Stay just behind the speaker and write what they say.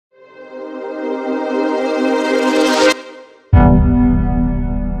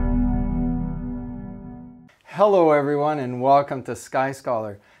Hello everyone and welcome to Sky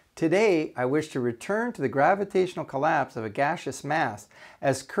Scholar. Today I wish to return to the gravitational collapse of a gaseous mass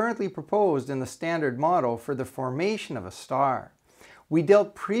as currently proposed in the Standard Model for the formation of a star. We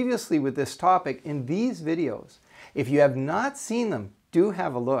dealt previously with this topic in these videos. If you have not seen them, do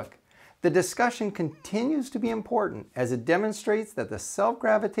have a look. The discussion continues to be important as it demonstrates that the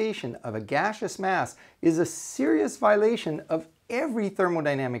self-gravitation of a gaseous mass is a serious violation of every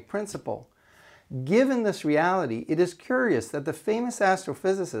thermodynamic principle. Given this reality, it is curious that the famous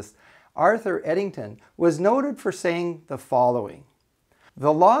astrophysicist Arthur Eddington was noted for saying the following: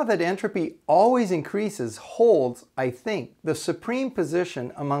 "The law that entropy always increases holds, I think, the supreme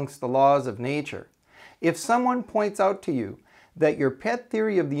position amongst the laws of nature. If someone points out to you that your pet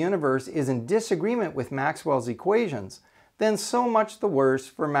theory of the universe is in disagreement with Maxwell's equations, then so much the worse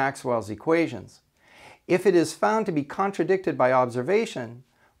for Maxwell's equations. If it is found to be contradicted by observation,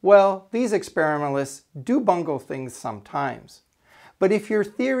 well, these experimentalists do bungle things sometimes. But if your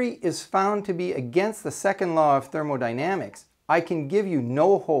theory is found to be against the second law of thermodynamics, I can give you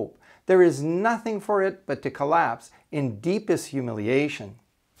no hope. There is nothing for it but to collapse in deepest humiliation."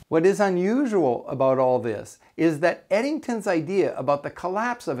 What is unusual about all this is that Eddington's idea about the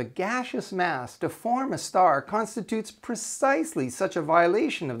collapse of a gaseous mass to form a star constitutes precisely such a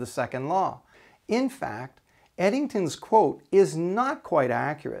violation of the second law. In fact, Eddington's quote is not quite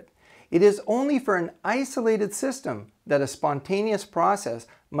accurate. It is only for an isolated system that a spontaneous process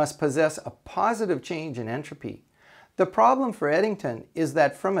must possess a positive change in entropy. The problem for Eddington is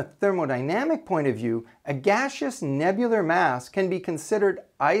that from a thermodynamic point of view, a gaseous nebular mass can be considered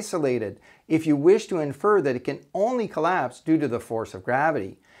isolated if you wish to infer that it can only collapse due to the force of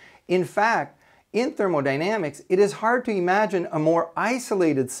gravity. In fact, in thermodynamics, it is hard to imagine a more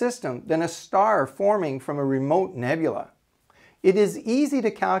isolated system than a star forming from a remote nebula. It is easy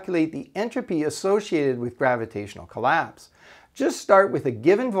to calculate the entropy associated with gravitational collapse. Just start with a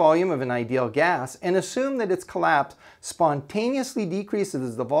given volume of an ideal gas and assume that its collapse spontaneously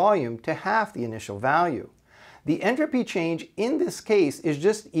decreases the volume to half the initial value. The entropy change in this case is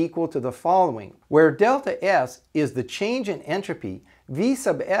just equal to the following, where delta S is the change in entropy, V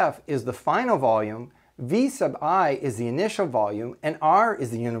sub F is the final volume, V sub I is the initial volume, and R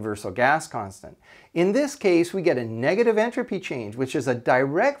is the universal gas constant. In this case, we get a negative entropy change, which is a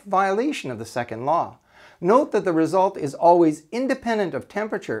direct violation of the second law. Note that the result is always independent of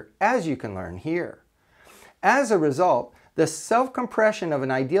temperature, as you can learn here. As a result, the self-compression of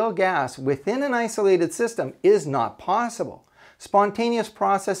an ideal gas within an isolated system is not possible. Spontaneous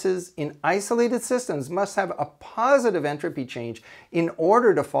processes in isolated systems must have a positive entropy change in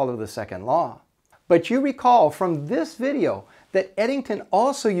order to follow the second law. But you recall from this video that Eddington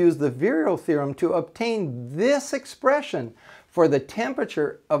also used the Virial Theorem to obtain this expression for the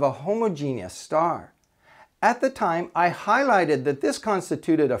temperature of a homogeneous star. At the time, I highlighted that this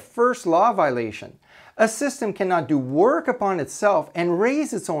constituted a first law violation. A system cannot do work upon itself and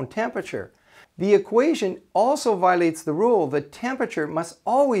raise its own temperature. The equation also violates the rule that temperature must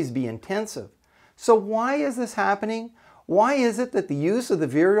always be intensive. So why is this happening? Why is it that the use of the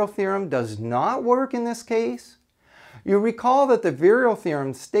Virial Theorem does not work in this case? You recall that the Virial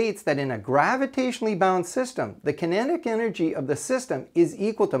Theorem states that in a gravitationally bound system, the kinetic energy of the system is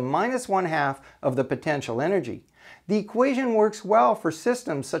equal to -1/2 of the potential energy. The equation works well for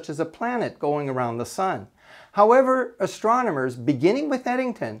systems such as a planet going around the sun. However, astronomers, beginning with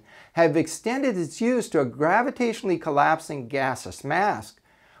Eddington, have extended its use to a gravitationally collapsing gaseous mass.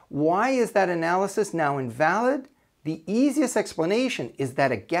 Why is that analysis now invalid? The easiest explanation is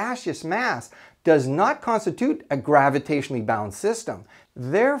that a gaseous mass does not constitute a gravitationally bound system.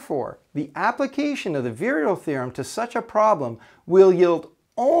 Therefore, the application of the Virial Theorem to such a problem will yield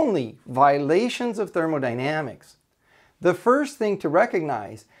only violations of thermodynamics. The first thing to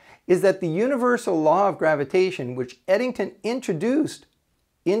recognize is that the Universal Law of Gravitation, which Eddington introduced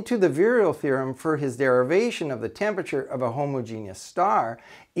into the Virial Theorem for his derivation of the temperature of a homogeneous star,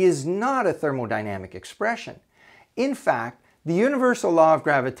 is not a thermodynamic expression. In fact, the Universal Law of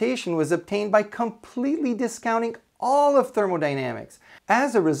Gravitation was obtained by completely discounting all of thermodynamics.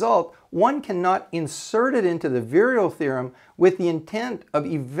 As a result, one cannot insert it into the Virial Theorem with the intent of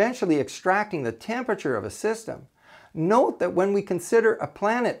eventually extracting the temperature of a system. Note that when we consider a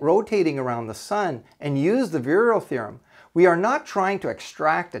planet rotating around the sun and use the Virial Theorem, we are not trying to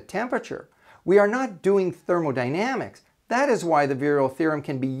extract a temperature. We are not doing thermodynamics. That is why the Virial Theorem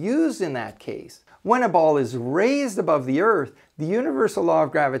can be used in that case. When a ball is raised above the Earth, the Universal Law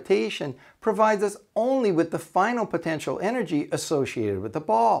of Gravitation provides us only with the final potential energy associated with the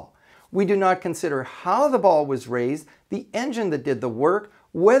ball. We do not consider how the ball was raised, the engine that did the work,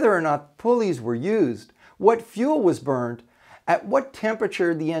 whether or not pulleys were used. what fuel was burned, at what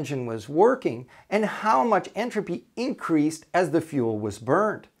temperature the engine was working, and how much entropy increased as the fuel was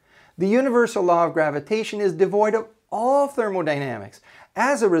burned. The universal law of gravitation is devoid of all thermodynamics.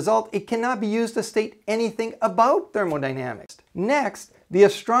 As a result, it cannot be used to state anything about thermodynamics. Next, the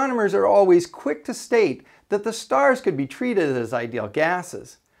astronomers are always quick to state that the stars could be treated as ideal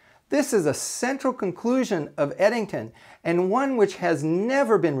gases. This is a central conclusion of Eddington, and one which has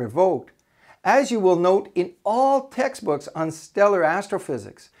never been revoked, as you will note in all textbooks on stellar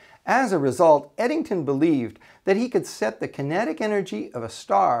astrophysics. As a result, Eddington believed that he could set the kinetic energy of a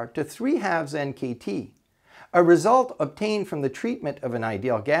star to 3/2 nkt, a result obtained from the treatment of an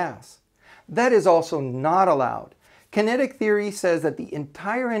ideal gas. That is also not allowed. Kinetic theory says that the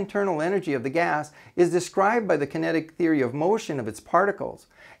entire internal energy of the gas is described by the kinetic theory of motion of its particles.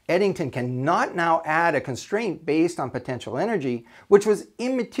 Eddington cannot now add a constraint based on potential energy, which was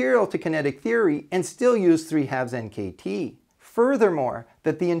immaterial to kinetic theory and still use 3/2 nkt. Furthermore,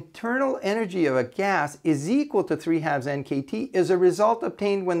 that the internal energy of a gas is equal to 3/2 nkt is a result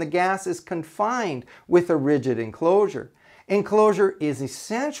obtained when the gas is confined with a rigid enclosure. Enclosure is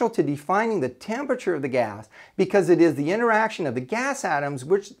essential to defining the temperature of the gas because it is the interaction of the gas atoms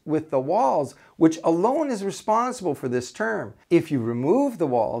with the walls which alone is responsible for this term. If you remove the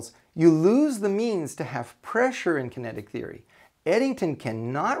walls, you lose the means to have pressure in kinetic theory. Eddington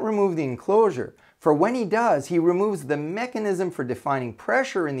cannot remove the enclosure, for when he does, he removes the mechanism for defining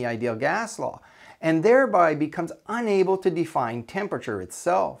pressure in the ideal gas law, and thereby becomes unable to define temperature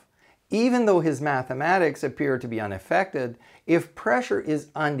itself. Even though his mathematics appear to be unaffected, if pressure is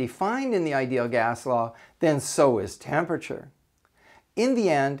undefined in the ideal gas law, then so is temperature. In the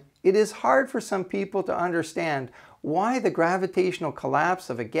end, it is hard for some people to understand why the gravitational collapse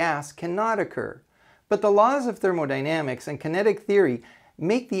of a gas cannot occur, but the laws of thermodynamics and kinetic theory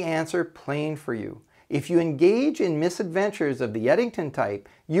make the answer plain for you. If you engage in misadventures of the Eddington type,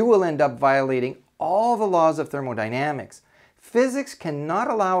 you will end up violating all the laws of thermodynamics. Physics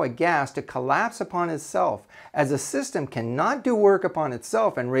cannot allow a gas to collapse upon itself, as a system cannot do work upon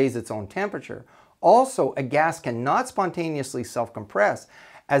itself and raise its own temperature. Also, a gas cannot spontaneously self-compress,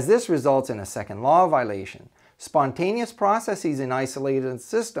 as this results in a second law violation. Spontaneous processes in isolated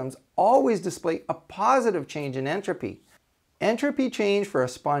systems always display a positive change in entropy. Entropy change for a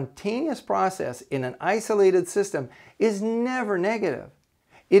spontaneous process in an isolated system is never negative.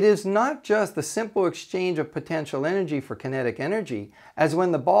 It is not just the simple exchange of potential energy for kinetic energy, as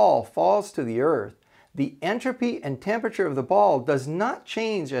when the ball falls to the earth. The entropy and temperature of the ball does not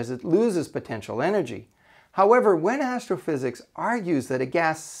change as it loses potential energy. However, when astrophysics argues that a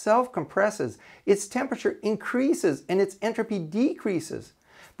gas self-compresses, its temperature increases and its entropy decreases.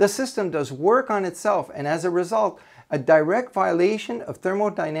 The system does work on itself, and as a result, a direct violation of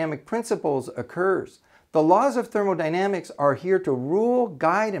thermodynamic principles occurs. The laws of thermodynamics are here to rule,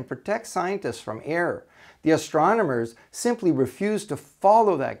 guide, and protect scientists from error. The astronomers simply refuse to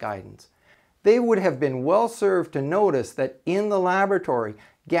follow that guidance. They would have been well served to notice that in the laboratory,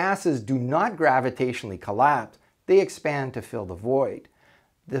 gases do not gravitationally collapse, they expand to fill the void.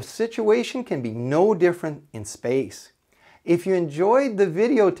 The situation can be no different in space. If you enjoyed the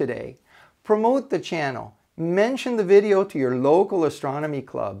video today, promote the channel, mention the video to your local astronomy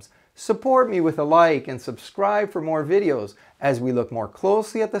clubs, support me with a like and subscribe for more videos as we look more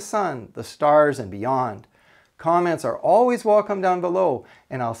closely at the sun, the stars, and beyond. Comments are always welcome down below,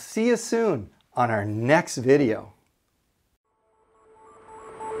 and I'll see you soon on our next video.